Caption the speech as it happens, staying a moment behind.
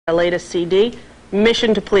Our latest CD,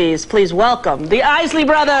 Mission to Please. Please welcome the Isley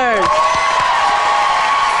brothers.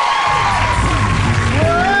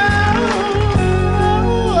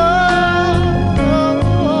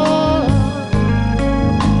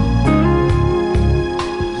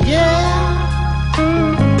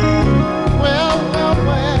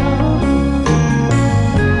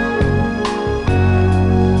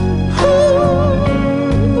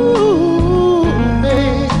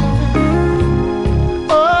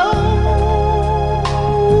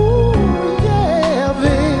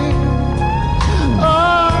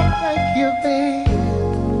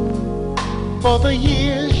 For the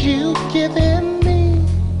years you've given me,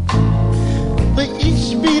 for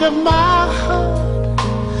each beat of my heart,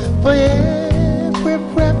 for every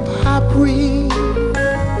breath I breathe.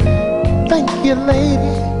 Thank you,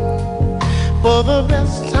 lady, for the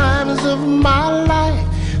best times of my life,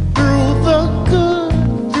 through the good,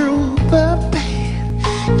 through the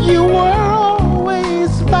bad. You were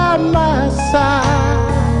always by my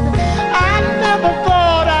side. I never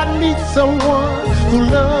thought I'd meet someone who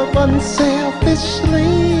loved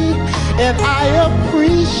unselfishly, and I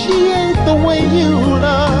appreciate the way you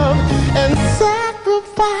love and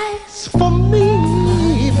sacrifice for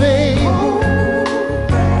me, baby.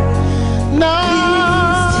 No,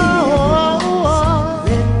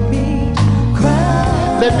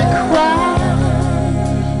 let me cry,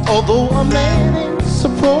 although a man ain't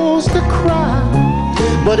supposed to cry.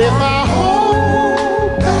 But if I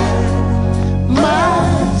hold back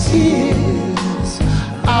my tears,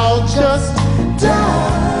 I'll just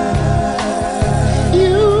die.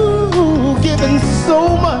 You've given so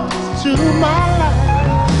much to my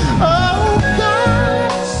life. Oh,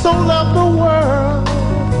 God so loved the world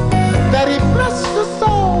that He blessed us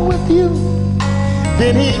all with you.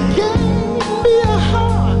 Then He gave me a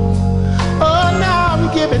heart. Oh, now I'm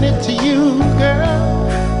giving it to you, girl.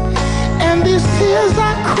 And these tears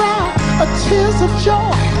I cry are tears of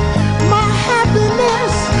joy. My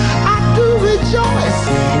happiness, I do rejoice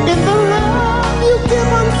in the love you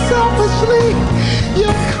give unselfishly,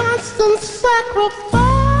 your constant sacrifice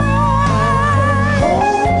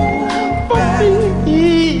for me.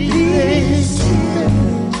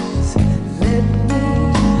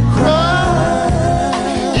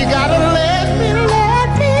 You gotta let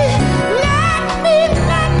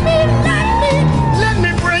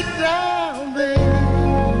me break down, baby.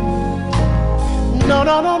 No.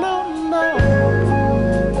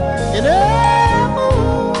 And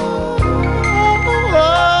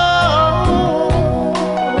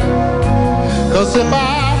cause if I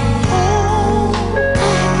hold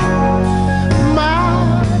my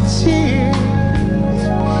tears,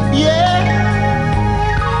 yes,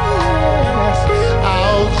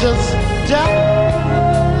 I'll just die.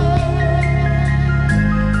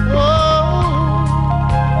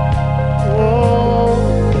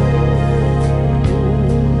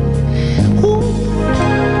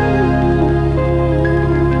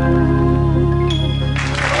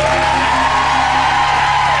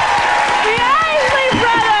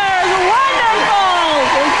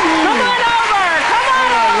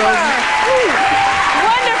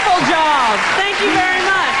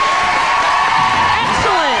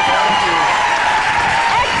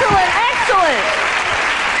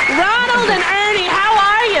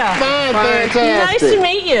 Fantastic. Nice to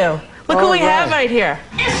meet you. Look who we have right here.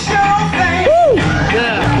 It's your thing.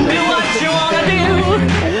 Do what you want to do.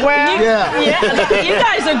 Well, You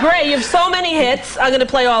guys are great. You have so many hits. I'm going to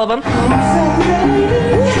play all of them.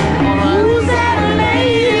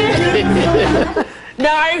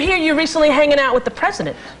 Now, I hear you recently hanging out with the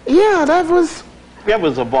president. Yeah, that was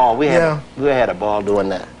a ball. We had a ball doing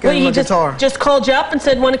that. Well, he just called you up and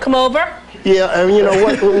said, want to come over? Yeah, and you know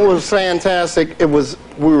what was fantastic? It was,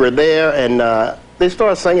 we were there, and they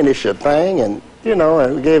started singing "It's Your Thing," and you know,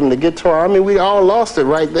 and we gave him the guitar. I mean, we all lost it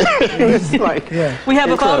right there. It's like, we have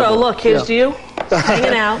a photo. Look, here's you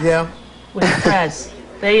hanging out with the Prez.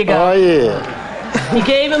 There you go. Oh yeah. You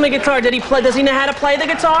gave him a guitar. Did he play? Does he know how to play the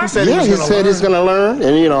guitar? He said he's going to learn,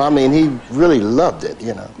 and you know, I mean, he really loved it.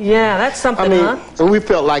 You know. Yeah, that's something, I mean, huh? And we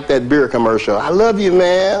felt like that beer commercial. I love you,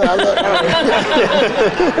 man. I love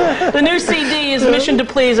you. The new CD is Mission to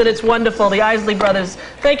Please, and it's wonderful. The Isley brothers.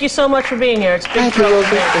 Thank you so much for being here. It's big Thank you,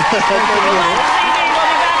 Rosie.